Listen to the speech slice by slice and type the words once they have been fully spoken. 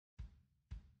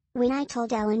When I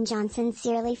told Ellen Johnson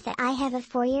Sirleaf that I have a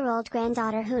 4-year-old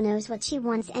granddaughter who knows what she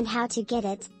wants and how to get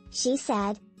it, she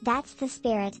said, "That's the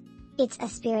spirit." It's a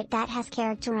spirit that has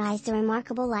characterized the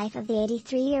remarkable life of the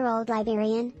 83-year-old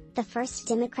Liberian, the first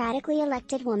democratically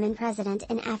elected woman president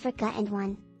in Africa and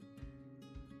one.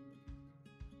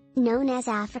 Known as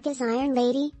Africa's Iron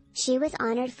Lady, she was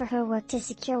honored for her work to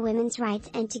secure women's rights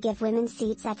and to give women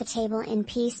seats at the table in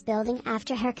peace building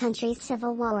after her country's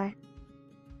civil war.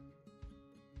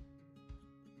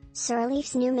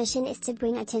 Sirleaf's new mission is to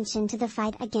bring attention to the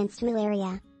fight against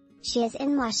malaria. She is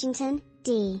in Washington,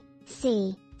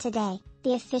 D.C., today,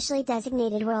 the officially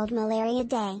designated World Malaria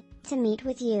Day, to meet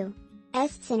with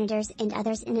U.S. senators and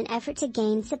others in an effort to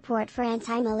gain support for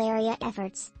anti-malaria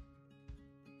efforts.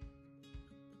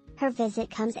 Her visit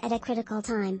comes at a critical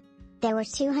time. There were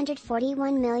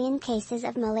 241 million cases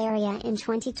of malaria in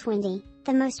 2020,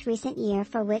 the most recent year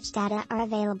for which data are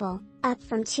available, up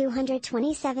from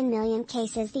 227 million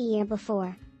cases the year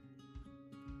before.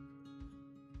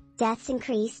 Deaths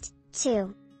increased,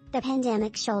 too. The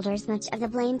pandemic shoulders much of the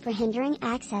blame for hindering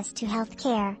access to health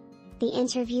care. The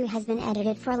interview has been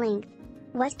edited for length.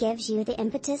 What gives you the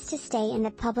impetus to stay in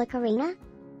the public arena?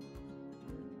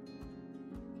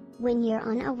 When you're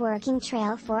on a working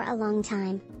trail for a long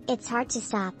time, it's hard to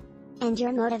stop. And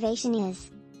your motivation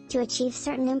is to achieve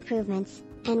certain improvements,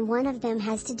 and one of them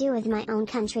has to do with my own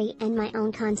country and my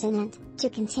own continent, to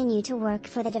continue to work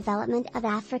for the development of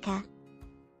Africa.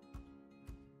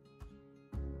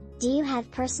 Do you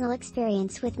have personal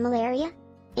experience with malaria?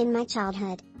 In my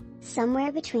childhood,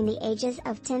 somewhere between the ages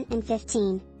of 10 and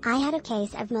 15, I had a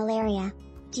case of malaria.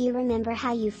 Do you remember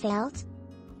how you felt?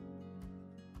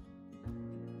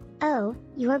 Oh,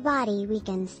 your body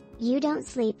weakens, you don't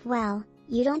sleep well,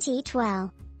 you don't eat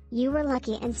well. You were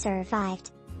lucky and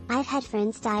survived. I've had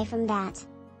friends die from that.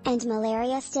 And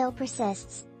malaria still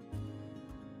persists.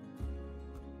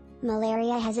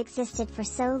 Malaria has existed for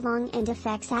so long and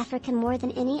affects Africa more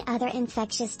than any other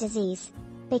infectious disease.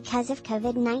 Because of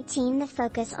COVID-19, the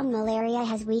focus on malaria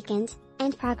has weakened,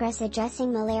 and progress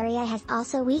addressing malaria has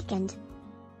also weakened.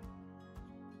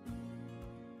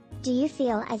 Do you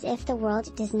feel as if the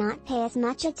world does not pay as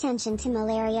much attention to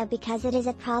malaria because it is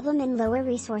a problem in lower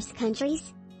resource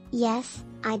countries? Yes,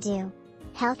 I do.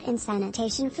 Health and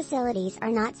sanitation facilities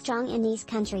are not strong in these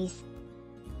countries.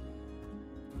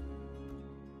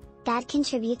 That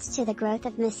contributes to the growth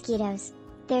of mosquitoes.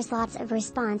 There's lots of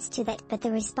response to that, but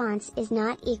the response is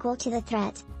not equal to the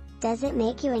threat. Does it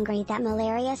make you angry that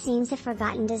malaria seems a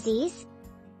forgotten disease?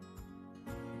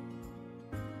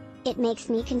 It makes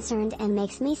me concerned and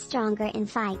makes me stronger in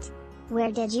fight.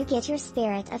 Where did you get your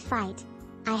spirit of fight?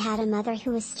 I had a mother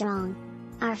who was strong.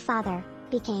 Our father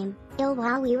became ill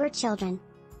while we were children.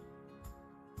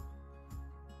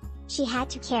 She had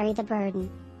to carry the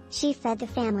burden. She fed the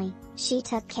family, she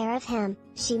took care of him,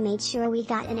 she made sure we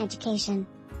got an education.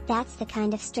 That's the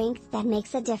kind of strength that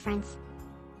makes a difference.